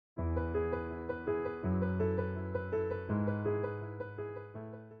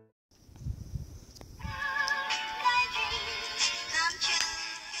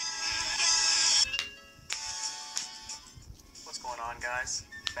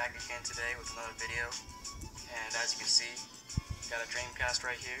back again today with another video, and as you can see, got a Dreamcast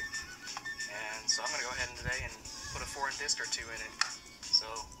right here, and so I'm going to go ahead and today and put a foreign disc or two in it, so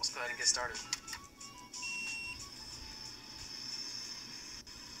let's go ahead and get started.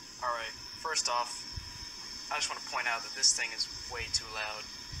 Alright, first off, I just want to point out that this thing is way too loud.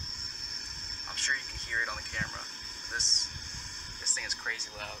 I'm sure you can hear it on the camera. This thing is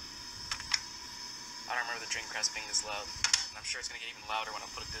crazy loud. I don't remember the Dreamcast being this loud. And I'm sure it's going to get even louder when I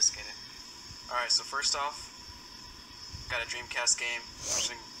put a disc in it. Alright, so first off, got a Dreamcast game.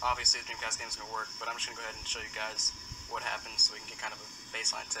 Obviously the Dreamcast game is going to work, but I'm just going to go ahead and show you guys what happens so we can get kind of a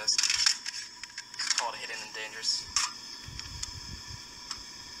baseline test. It's called Hidden and Dangerous.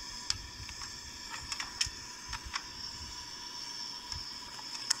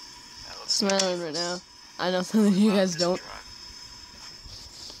 Smiling right now. I know some of you guys don't.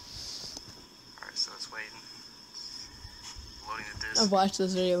 Alright, so it's waiting. Loading the disc. I've watched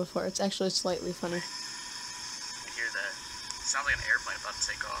this video before. It's actually slightly funny. You hear that? It sounds like an airplane about to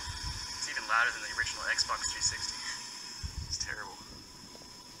take off. It's even louder than the original Xbox 360. It's terrible.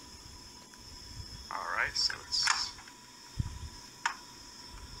 Alright, so it's...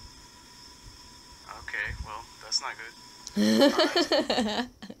 Okay, well, that's not good. Alright.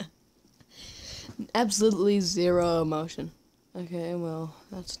 Absolutely zero emotion. Okay, well,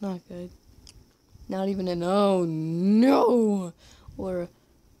 that's not good. Not even an oh no or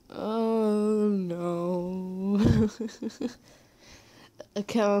oh no. A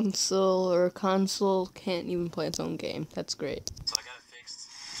console can't even play its own game. That's great. So I got it fixed.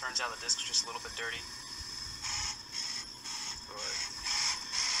 Turns out the disc is just a little bit dirty. But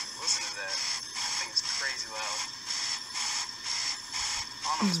listen to that. That thing is crazy loud.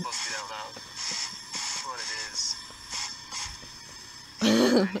 I don't know if it's supposed to be that loud. But it is.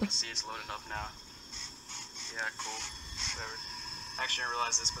 And you can see it's loading up now. Yeah, cool. Whatever. Actually, I didn't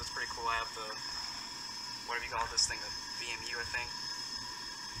realize this, but it's pretty cool. I have the, whatever you call this thing, the VMU, I think.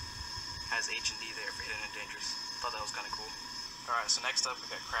 Has H&D there for Hidden and Dangerous. Thought that was kind of cool. Alright, so next up we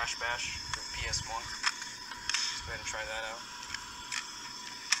got Crash Bash for PS1. Let's go ahead and try that out.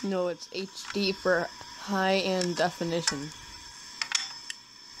 No, it's HD for high-end definition.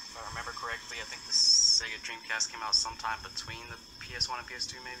 If I remember correctly, I think the Sega Dreamcast came out sometime between the PS1 and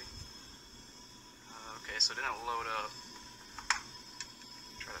PS2, maybe? Okay, so it didn't load up.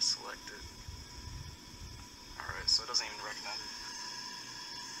 Try to select it. Alright, so it doesn't even recognize it.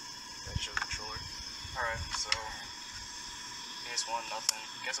 Gotta show the controller. Alright, so PS1, nothing.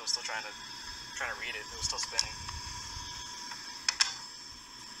 I guess it was still trying to read it. It was still spinning.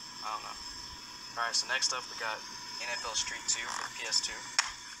 I don't know. Alright, so next up we got NFL Street 2 for PS2.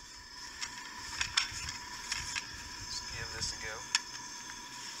 Let's give this a go.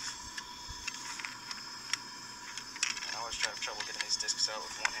 I always have trouble getting these discs out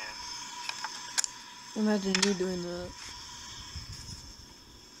with one hand. Imagine you doing that.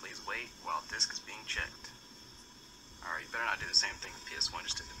 Please wait while disc is being checked. Alright, you better not do the same thing PS1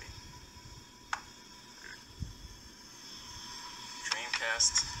 just did to me.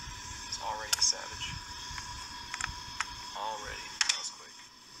 Dreamcast is already a savage. Already. That was quick.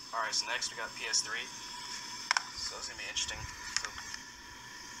 Alright, so next we got PS3. So it's gonna be interesting.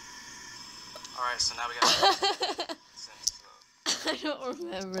 Alright, so now we got... I don't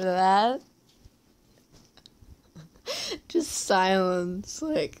remember that. Just silence,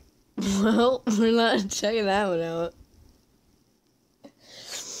 like, well, we're not checking that one out.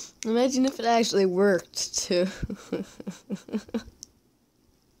 Imagine if it actually worked, too. PS3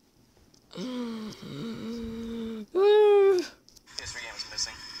 game is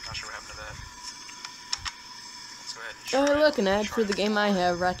missing. Not sure what happened to that. Let's go ahead and try. Oh, look, an ad for the game I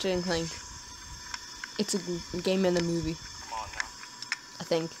have, Ratchet and Clank. It's a game in the movie. Come on now. I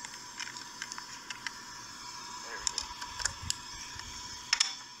think. There we go.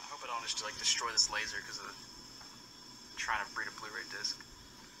 I hope I don't just like destroy this laser because of trying to read a Blu-ray disc.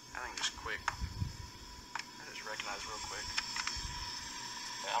 I think just quick. I just recognize real quick.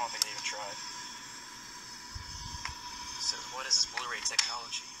 Yeah, I don't think I even tried. It says, what is this Blu-ray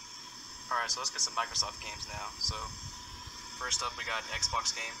technology? Alright, so let's get some Microsoft games now. So, first up we got an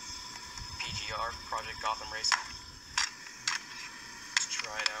Xbox game. PGR, Project Gotham Racing. Let's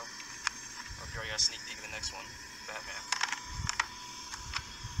try it out. Hope you already got a sneak peek of the next one. Batman.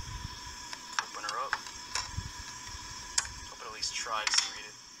 Open her up. Hope it at least tries to read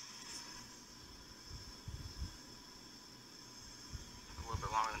it. A little bit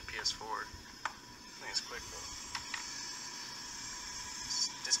longer than PS4. I think it's quick though.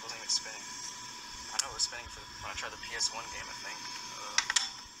 This disc wasn't even spinning. I know it was spinning when I tried the PS1 game, I think.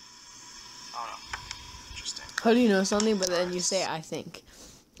 I don't know. Interesting. How do you know something, but then you say, I think?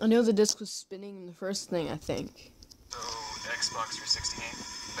 I know the disc was spinning in the first thing, I think. So, Xbox 360 game,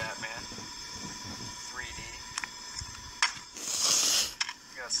 Batman, 3D.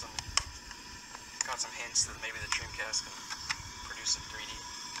 Got some hints that maybe the Dreamcast can produce in 3D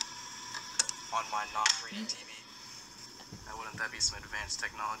on my not 3D TV. Now, wouldn't that be some advanced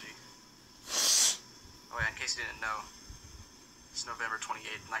technology? Oh yeah, in case you didn't know, it's November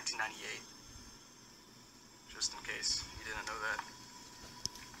 28th, 1998. Just in case you didn't know that.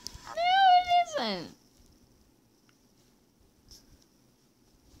 No, it isn't.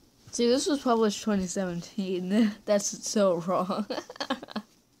 See, this was published 2017. That's so wrong.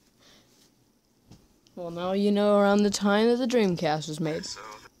 Well, now you know around the time that the Dreamcast was made. So,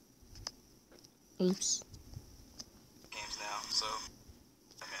 Oops. games now, so,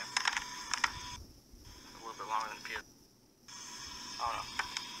 okay. A little bit longer than PS. I don't know.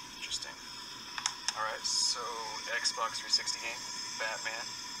 Interesting. Alright, so, Xbox 360 game, Batman,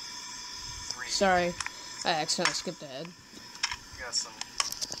 3D. Sorry, I accidentally skipped ahead. Got some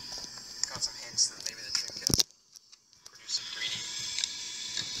hints that maybe the Dreamcast produce in 3D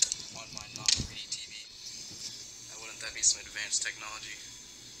on my not 3D TV. Now, wouldn't that be some advanced technology?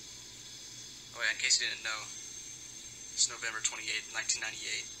 Oh yeah, in case you didn't know, it's November 28th,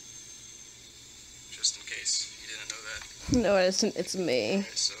 1998. Just in case you didn't know that. No, it isn't. It's me.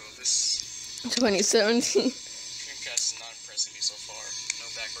 Alright, so this 2017. Dreamcast is not impressing me so far.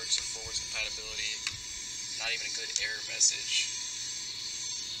 No backwards or forwards compatibility. Not even a good error message.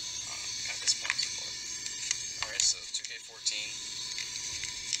 Kind of disappointing so far. Alright, so 2K14.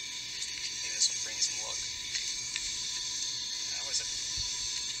 Maybe this will bring me some luck. I always have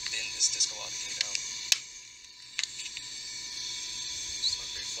been this discologically out. It's not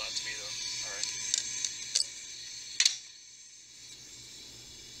very flat to me though. Alright.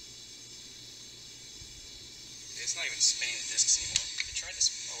 It's not even spinning the discs anymore. It tried to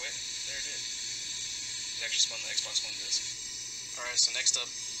oh wait, there it did. It actually spun the Xbox One disc. Alright, so next up,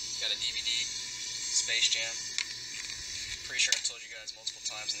 got a DVD, Space Jam. Pretty sure I've told you guys multiple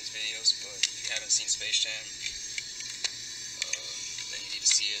times in these videos, but if you haven't seen Space Jam, then you need to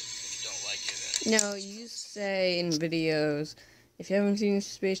see it. If you don't like it, then... No, you say in videos, if you haven't seen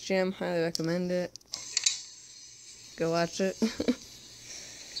Space Jam, highly recommend it. Okay. Go watch it.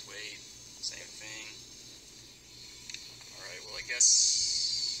 Please wait. Same thing. Alright, well I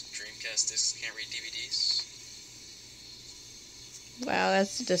guess Dreamcast discs can't read DVDs. Wow,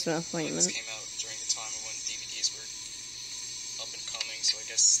 that's a This disappointment. came out during the time when DVDs were up and coming, so I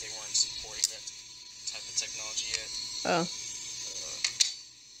guess they weren't supporting that type of technology yet. Oh.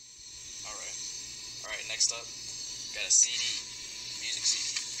 Alright, next up, got a CD, music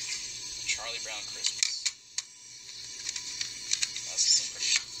CD, Charlie Brown Christmas. That's some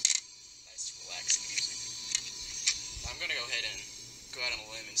pretty nice, relaxing music. I'm gonna go ahead and go out on a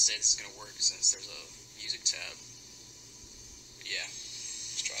limb and say this is gonna work since there's a music tab. But yeah,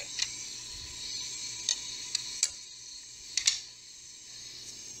 let's try it.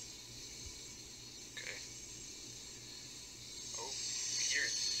 Okay. Oh, you hear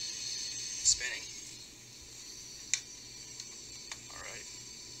it. It's spinning. Alright.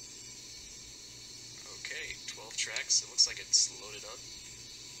 Okay, 12 tracks. It looks like it's loaded up.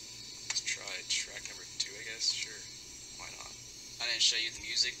 Let's try track number 2, I guess. Sure. Why not? I didn't show you the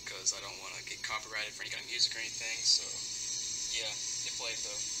music because I don't want to get copyrighted for any kind of music or anything, so yeah, it played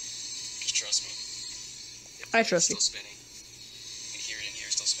though. Just trust me. It I played, trust it's you. still spinning. You can hear it in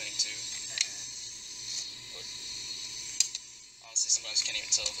here, still spinning too. Look. Honestly, sometimes you can't even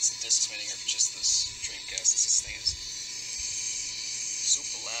tell if it's the disc spinning or if it's just this Dreamcast. This thing is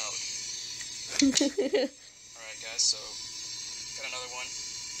super loud. Alright guys, so got another one.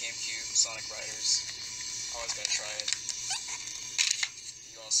 GameCube, Sonic Riders. Always gotta try it.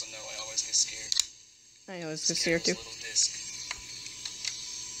 You also know I always get scared. I always get scared too. Little disc.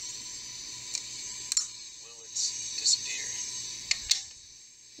 Will it disappear?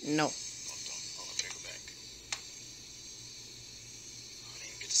 No. Don't. Oh, I better go back. I didn't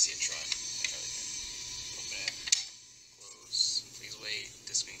even get to see it try. I'll try it again. Open it. Close. Please wait.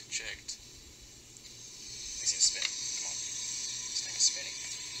 Disc being checked. I see it spin. Come on. This thing is spinning.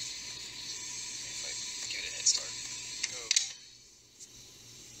 Maybe if I give it a head start. Go.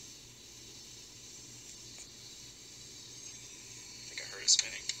 I think I heard it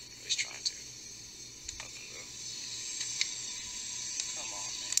spinning. At least trying to. Nothing though. Come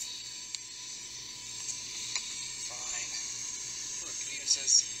on, man. Fine. Look, it even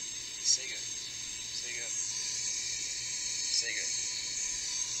says Sega. Sega. Sega.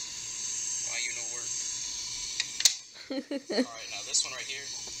 Why you no work? Alright, now this one right here.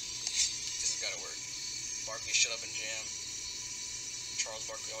 This has gotta work. Barkley, Shut Up and Jam. Charles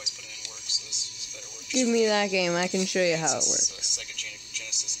Barkley always putting in work, so this better work. Give me that game. I can show you how it It's works. a Sega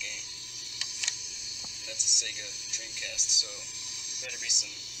Genesis game. That's a Sega Dreamcast, so better be some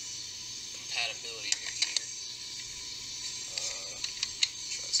compatibility here.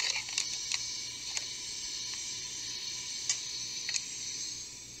 Try this out.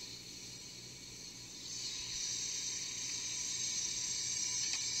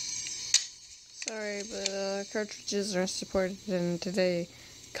 Sorry, but cartridges aren't supported in today's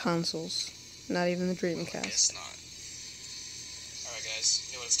consoles. Not even the I Dreamcast. guess not. Alright guys,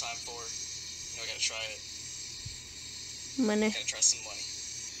 you know what it's time for? You know I gotta try it. Money. Gotta try some money.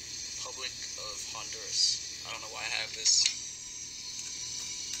 Republic of Honduras. I don't know why I have this.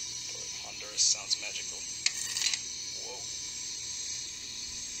 But Honduras sounds magical. Whoa.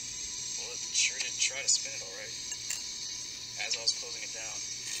 Well, it sure did try to spin it alright. As I was closing it down.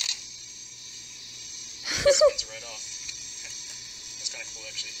 It spins right off. That's kind of cool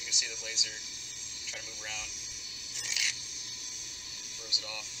actually. You can see the laser try to move around. Throws it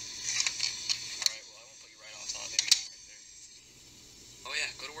off. Alright, well I won't put you right on top. Maybe right there. Oh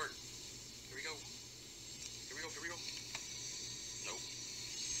yeah, go to work. Here we go. Here we go, here we go. Nope.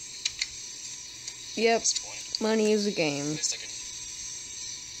 Yep, Disappointing. money is a game. At least I can...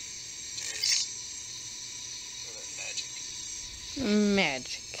 There it is. Look at that magic.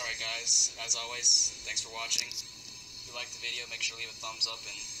 Magic. Alright guys, as always, thanks for watching. If you liked the video, make sure to leave a thumbs up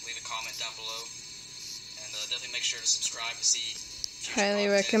and leave a comment down below. And definitely make sure to subscribe to see future Highly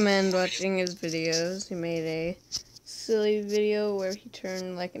content, recommend more watching his videos. He made a silly video where he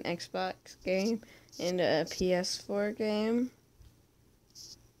turned like an Xbox game into a PS4 game.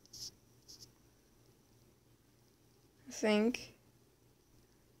 I think.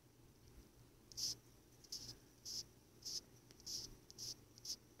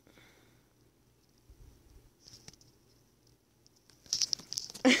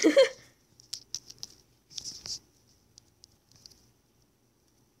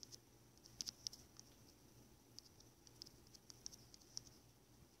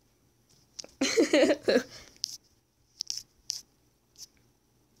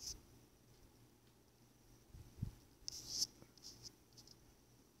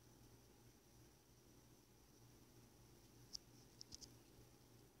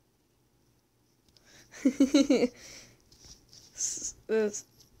 This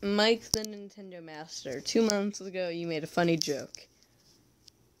Mike the Nintendo Master. 2 months ago, you made a funny joke.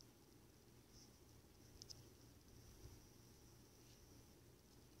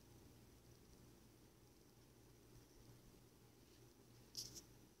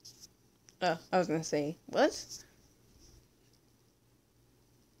 Oh, I was gonna say, what?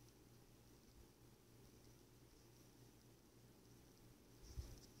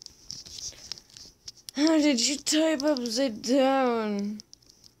 How did you type upside down?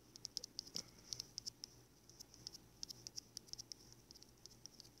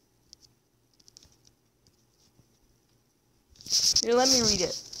 Here, let me read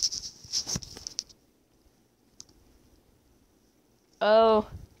it. Oh,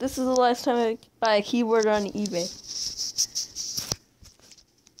 this is the last time I buy a keyboard on eBay.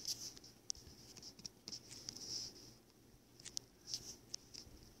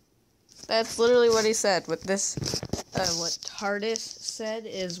 That's literally what he said. What this, what TARDIS said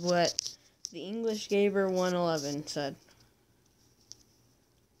is what the English Gamer 111 said.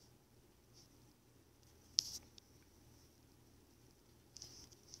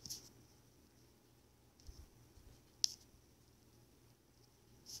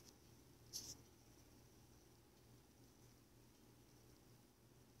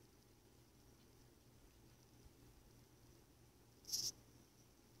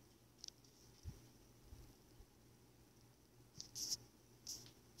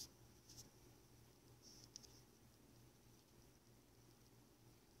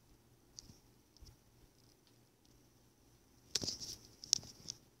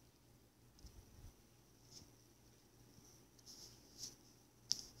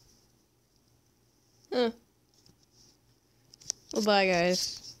 Well, bye,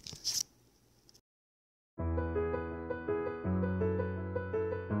 guys.